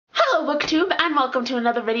Booktube, and welcome to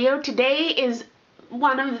another video. Today is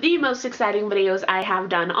one of the most exciting videos I have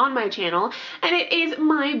done on my channel, and it is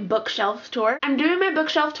my bookshelf tour. I'm doing my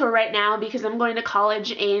bookshelf tour right now because I'm going to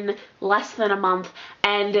college in less than a month,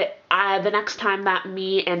 and the next time that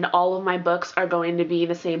me and all of my books are going to be in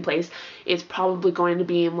the same place is probably going to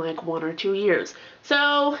be in like 1 or 2 years.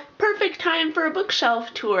 So, perfect time for a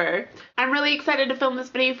bookshelf tour. I'm really excited to film this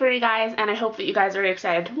video for you guys, and I hope that you guys are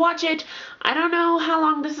excited to watch it. I don't know how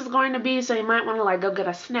long this is going to be, so you might want to like go get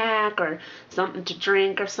a snack or something to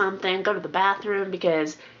drink or something, go to the bathroom,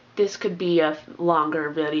 because this could be a longer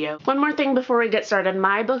video. One more thing before we get started.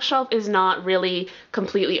 My bookshelf is not really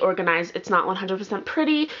completely organized. It's not 100%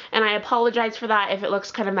 pretty, and I apologize for that if it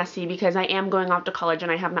looks kind of messy because I am going off to college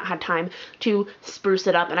and I have not had time to spruce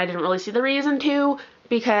it up, and I didn't really see the reason to,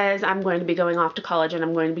 because I'm going to be going off to college and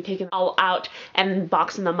I'm going to be taking them all out and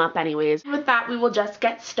boxing them up anyways. With that, we will just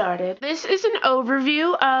get started. This is an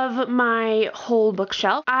overview of my whole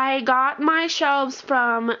bookshelf. I got my shelves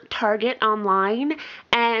from Target online,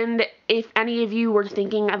 and if any of you were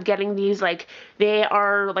thinking of getting these, like, they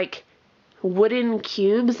are like wooden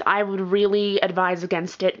cubes, I would really advise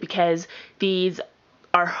against it because these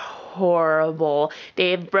are horrible.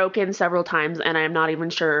 They've broken several times and I'm not even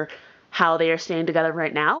sure how they are staying together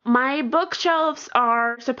right now. My bookshelves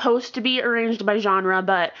are supposed to be arranged by genre,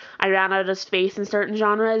 but I ran out of space in certain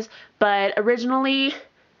genres. But originally,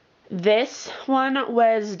 this one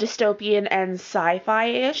was dystopian and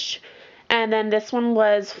sci-fi-ish, and then this one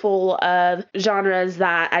was full of genres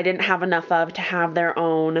that I didn't have enough of to have their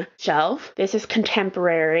own shelf. This is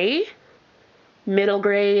contemporary, middle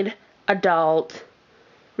grade, adult,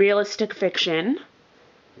 realistic fiction,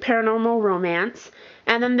 paranormal romance,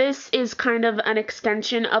 and then this is kind of an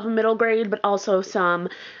extension of middle grade, but also some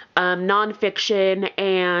nonfiction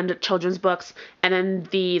and children's books, and then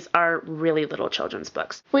these are really little children's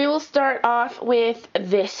books. We will start off with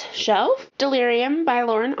this shelf. Delirium by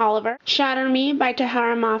Lauren Oliver, Shatter Me by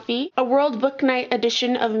Tahereh Mafi, A World Book Night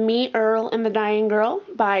edition of Me, Earl, and the Dying Girl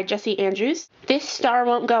by Jessie Andrews, This Star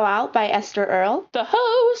Won't Go Out by Esther Earl, The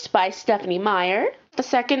Host by Stephenie Meyer, the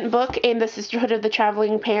second book in the Sisterhood of the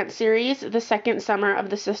Traveling Pants series, The Second Summer of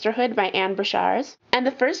the Sisterhood by Anne Bashars, and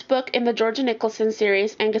the first book in the Georgia Nicholson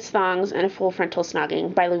series, Angus Thongs and a Full Frontal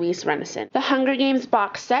Snogging by Louise Renison. The Hunger Games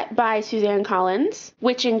box set by Suzanne Collins,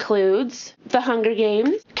 which includes The Hunger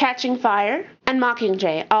Games, Catching Fire, and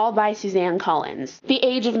Mockingjay, all by Suzanne Collins. The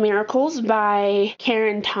Age of Miracles by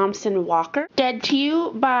Karen Thompson Walker, Dead to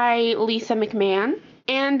You by Lisa McMahon,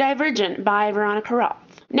 and Divergent by Veronica Roth.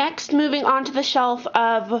 Next, moving on to the shelf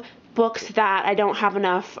of books that I don't have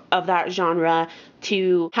enough of that genre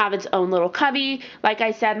to have its own little cubby. Like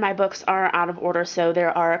I said, my books are out of order, so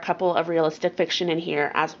there are a couple of realistic fiction in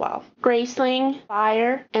here as well. Graceling,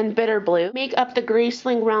 Fire, and Bitter Blue make up the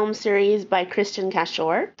Graceling Realm series by Kristin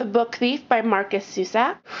Cashore. The Book Thief by Marcus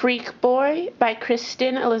Zusak. Freak Boy by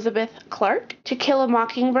Kristen Elizabeth Clark. To Kill a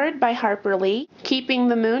Mockingbird by Harper Lee. Keeping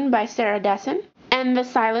the Moon by Sarah Dessen. And The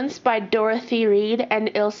Silence by Dorothy Reed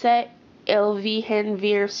and Ilse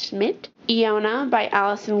Ilvihenveer-Schmidt. Iona by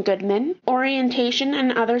Alison Goodman. Orientation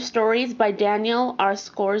and Other Stories by Daniel R.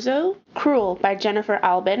 Scorzo. Cruel by Jennifer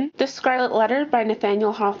Albin. The Scarlet Letter by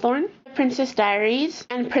Nathaniel Hawthorne. Princess Diaries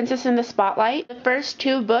and Princess in the Spotlight, the first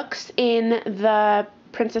 2 books in the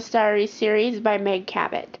Princess Diaries series by Meg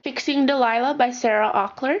Cabot. Fixing Delilah by Sarah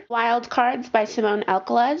Auckler, Wild Cards by Simone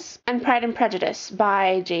Elkeles, and Pride and Prejudice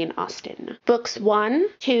by Jane Austen. Books 1,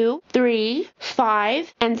 2, 3,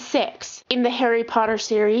 5, and 6 in the Harry Potter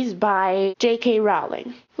series by J.K.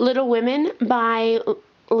 Rowling. Little Women by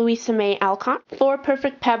Louisa May Alcott. 4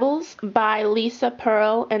 Perfect Pebbles by Lisa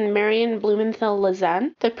Pearl and Marion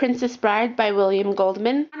Blumenthal-Lazan. The Princess Bride by William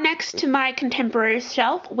Goldman. Next to my contemporary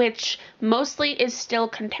shelf, which mostly is still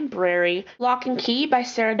contemporary. Lock and Key by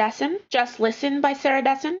Sarah Dessen. Just Listen by Sarah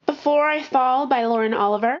Dessen. Before I Fall by Lauren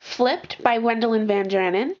Oliver. Flipped by Gwendolyn Van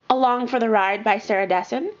Dranen. Along for the Ride by Sarah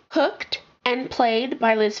Dessen. Hooked and Played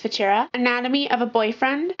by Liz Fichera. Anatomy of a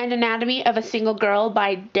Boyfriend and Anatomy of a Single Girl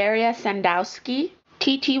by Daria Sandowski.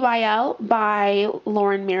 TTYL by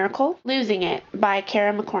Lauren Miracle. Losing It by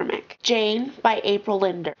Kara McCormick. Jane by April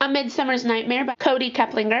Linder. A Midsummer's Nightmare by Cody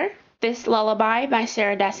Keplinger. This Lullaby by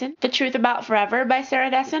Sarah Dessen, The Truth About Forever by Sarah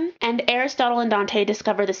Dessen, and Aristotle and Dante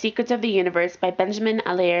Discover the Secrets of the Universe by Benjamin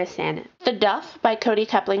Allaire Sannett. The Duff by Cody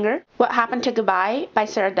Keplinger, What Happened to Goodbye by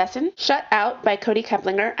Sarah Dessen, Shut Out by Cody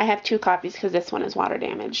Keplinger. I have 2 copies because this one is water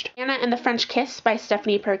damaged. Anna and the French Kiss by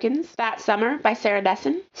Stephanie Perkins, That Summer by Sarah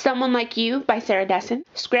Dessen, Someone Like You by Sarah Dessen,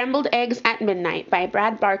 Scrambled Eggs at Midnight by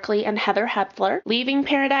Brad Barkley and Heather Hepler, Leaving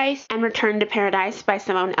Paradise and Return to Paradise by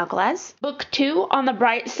Simone Elkeles, Book 2 On the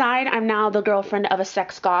Bright Side I'm now the girlfriend of a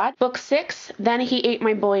sex god. Book 6, Then He Ate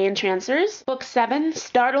My Boy Entrancers. Book 7,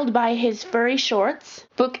 Startled by His Furry Shorts.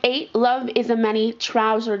 Book 8, Love is a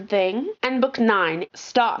Many-Trousered Thing. And Book 9,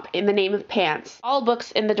 Stop in the Name of Pants. All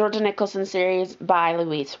books in the Georgia Nicholson series by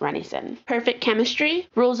Louise Rennieson. Perfect Chemistry,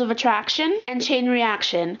 Rules of Attraction, and Chain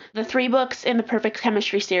Reaction, the 3 books in the Perfect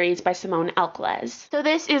Chemistry series by Simone Elkeles. So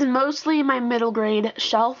this is mostly my middle grade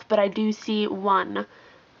shelf, but I do see one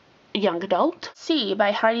young adult. C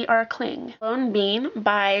by Heidi R. Kling. Lone Bean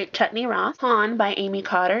by Chutney Ross. Han by Amy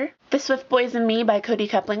Cotter. The Swift Boys and Me by Cody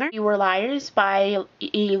Keplinger. You Were Liars by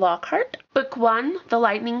E. Lockhart. Book 1, The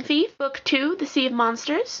Lightning Thief. Book 2, The Sea of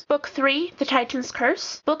Monsters. Book 3, The Titan's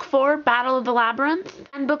Curse. Book 4, Battle of the Labyrinth.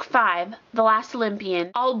 And Book 5, The Last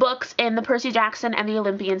Olympian. All books in the Percy Jackson and the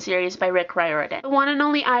Olympian series by Rick Riordan. The One and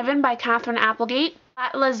Only Ivan by Catherine Applegate.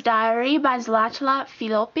 Atla's Diary by Zlatila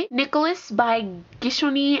Filopi. Nicholas by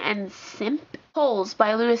Gishoni and Simp. Holes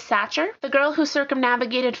by Louis Satcher. The Girl Who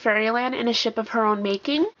Circumnavigated Fairyland in a Ship of Her Own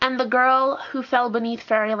Making. And The Girl Who Fell Beneath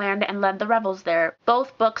Fairyland and Led the Rebels There.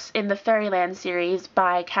 Both books in the Fairyland series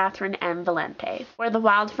by Catherine M. Valente. Where the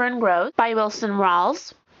Wild Fern Grows by Wilson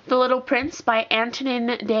Rawls. The Little Prince by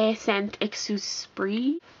Antonin de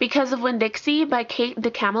Saint-Exupéry. Because of Winn-Dixie by Kate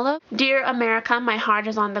DeCamillo. Dear America, My Heart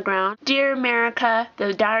is on the Ground. Dear America,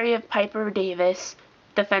 The Diary of Piper Davis.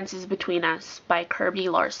 The Fences Between Us by Kirby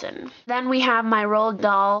Larson. Then we have my Roald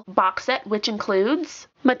Dahl box set, which includes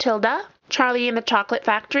Matilda, Charlie and the Chocolate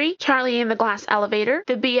Factory, Charlie and the Glass Elevator,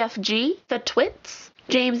 The BFG, The Twits,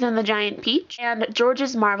 James and the Giant Peach, and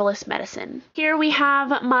George's Marvelous Medicine. Here we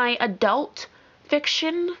have my adult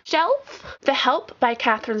fiction shelf. The Help by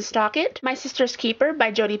Catherine Stockett. My Sister's Keeper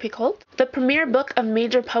by Jodi Picoult. The Premier Book of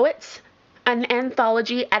Major Poets, an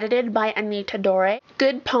anthology edited by Anita Dore.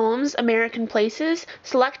 Good Poems, American Places,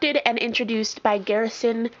 selected and introduced by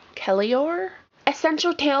Garrison Kellior.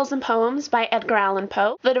 Essential Tales and Poems by Edgar Allan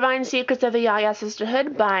Poe. The Divine Secrets of the Yaya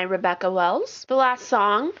Sisterhood by Rebecca Wells. The Last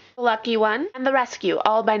Song, The Lucky One, and The Rescue,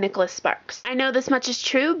 all by Nicholas Sparks. I Know This Much Is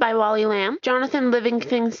True by Wally Lamb. Jonathan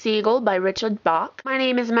Livingston Seagull by Richard Bach. My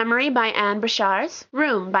Name is Memory by Anne Bashars.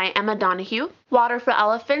 Room by Emma Donoghue. Water for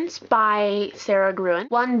Elephants by Sarah Gruen.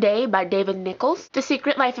 One Day by David Nichols. The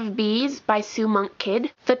Secret Life of Bees by Sue Monk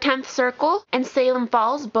Kidd. The 10th Circle and Salem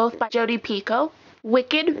Falls, both by Jodi Picoult.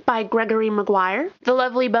 Wicked by Gregory Maguire. The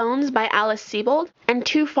Lovely Bones by Alice Sebold. And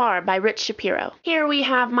Too Far by Rich Shapiro. Here we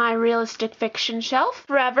have my realistic fiction shelf.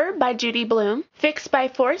 Forever by Judy Blume. Fixed by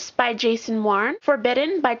Force by Jason Warren.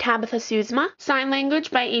 Forbidden by Tabitha Susma. Sign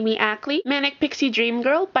Language by Amy Ackley. Manic Pixie Dream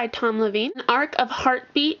Girl by Tom Levine. An Arc of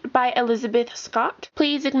Heartbeat by Elizabeth Scott.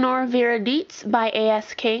 Please Ignore Vera Dietz by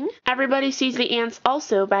A.S. King. Everybody Sees the Ants,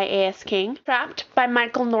 also by A.S. King. Trapped by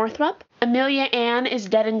Michael Northrup. Amelia Ann is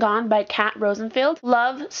Dead and Gone by Kat Rosenfield.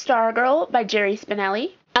 Love, Stargirl by Jerry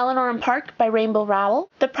Spinelli. Eleanor and Park by Rainbow Rowell.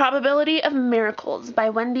 The Probability of Miracles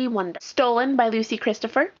by Wendy Wonder. Stolen by Lucy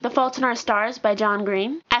Christopher. The Fault in Our Stars by John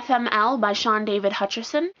Green. FML by Sean David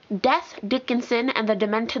Hutcherson. Death, Dickinson, and the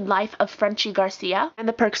Demented Life of Frenchie Garcia. And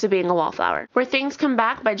The Perks of Being a Wallflower. Where Things Come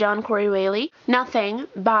Back by John Corey Whaley. Nothing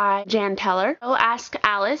by Jan Teller. Oh Ask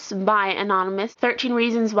Alice by Anonymous. 13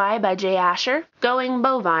 Reasons Why by Jay Asher. Going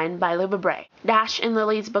Bovine by Luba Bray. Dash in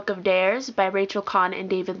Lily's Book of Dares by Rachel Kahn and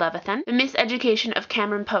David Levithan. The Miseducation of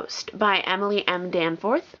Cameron Post by Emily M.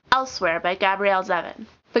 Danforth. Elsewhere by Gabrielle Zevin.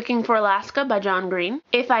 Looking for Alaska by John Green.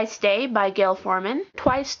 If I Stay by Gail Forman.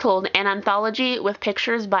 Twice Told, an anthology with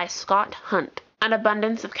pictures by Scott Hunt. An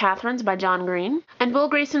Abundance of Catherines by John Green. And Will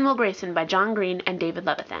Grayson by John Green and David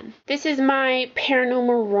Levithan. This is my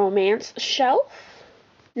paranormal romance shelf.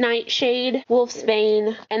 Nightshade,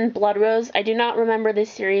 Wolfsbane, and Bloodrose. I do not remember this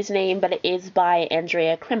series name, but it is by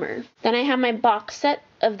Andrea Krimmer. Then I have my box set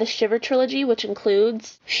of the Shiver trilogy, which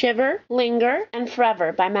includes Shiver, Linger, and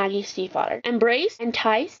Forever by Maggie Stiefvater. Embrace,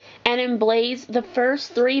 Entice, and Emblaze, the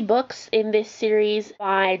first 3 books in this series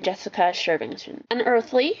by Jessica Shervington.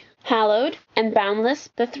 Unearthly, Hallowed, and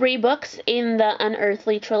Boundless, the 3 books in the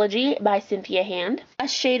Unearthly trilogy by Cynthia Hand. A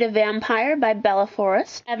Shade of Vampire by Bella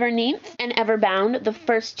Forrest. Everneath and Everbound, the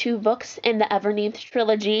first 2 books in the Everneath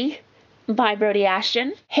trilogy by Brody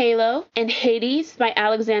Ashton. Halo and Hades by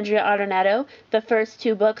Alexandria Ardenetto, the first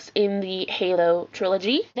 2 books in the Halo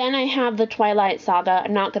trilogy. Then I have the Twilight Saga.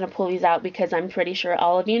 I'm not going to pull these out because I'm pretty sure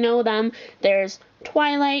all of you know them. There's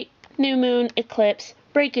Twilight, New Moon, Eclipse,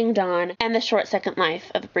 Breaking Dawn, and The Short Second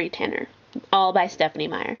Life of Bree Tanner. all by Stephenie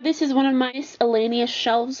Meyer. This is one of my miscellaneous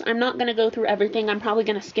shelves. I'm not going to go through everything. I'm probably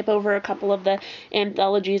going to skip over a couple of the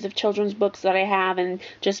anthologies of children's books that I have and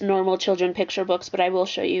just normal children picture books, but I will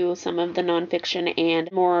show you some of the nonfiction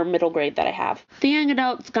and more middle grade that I have. The Young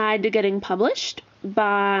Adult's Guide to Getting Published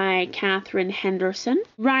by Catherine Henderson.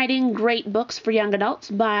 Writing Great Books for Young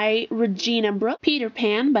Adults by Regina Brooke. Peter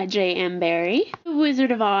Pan by J.M. Barrie. The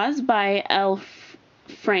Wizard of Oz by L.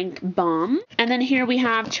 Frank Baum. And then here we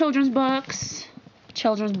have children's books.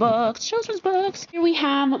 Here we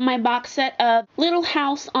have my box set of Little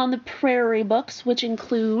House on the Prairie books, which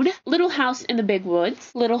include Little House in the Big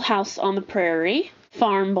Woods, Little House on the Prairie,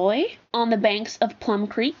 Farm Boy, On the Banks of Plum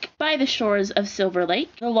Creek, By the Shores of Silver Lake,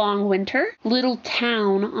 The Long Winter, Little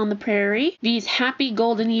Town on the Prairie, These Happy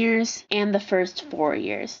Golden Years, and The First 4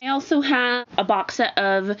 Years. I also have a box set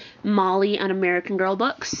of Molly and American Girl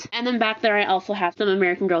books, and then back there I also have some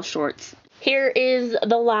American Girl shorts. Here is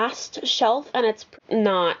the last shelf, and it's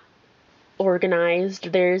not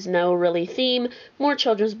organized. There's no really theme. More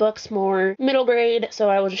children's books, more middle grade, so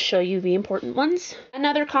I will just show you the important ones.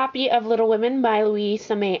 Another copy of Little Women by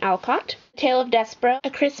Louisa May Alcott. Tale of Despereaux. A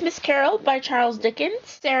Christmas Carol by Charles Dickens.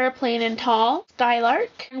 Sarah Plain and Tall.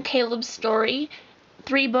 Skylark. And Caleb's Story.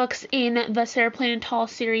 3 books in the Sarah Plain and Tall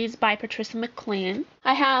series by Patricia McClan.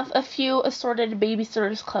 I have a few assorted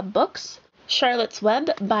Babysitters Club books. Charlotte's Web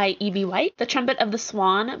by E.B. White. The Trumpet of the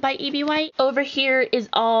Swan by E.B. White. Over here is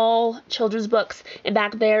all children's books, and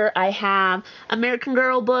back there I have American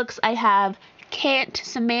Girl books. I have Kit,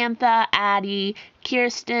 Samantha, Addie,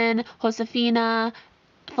 Kirsten, Josefina,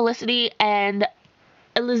 Felicity, and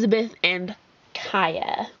Elizabeth and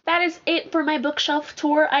Kaya. That is it for my bookshelf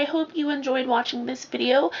tour. I hope you enjoyed watching this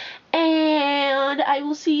video, and I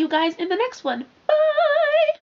will see you guys in the next one.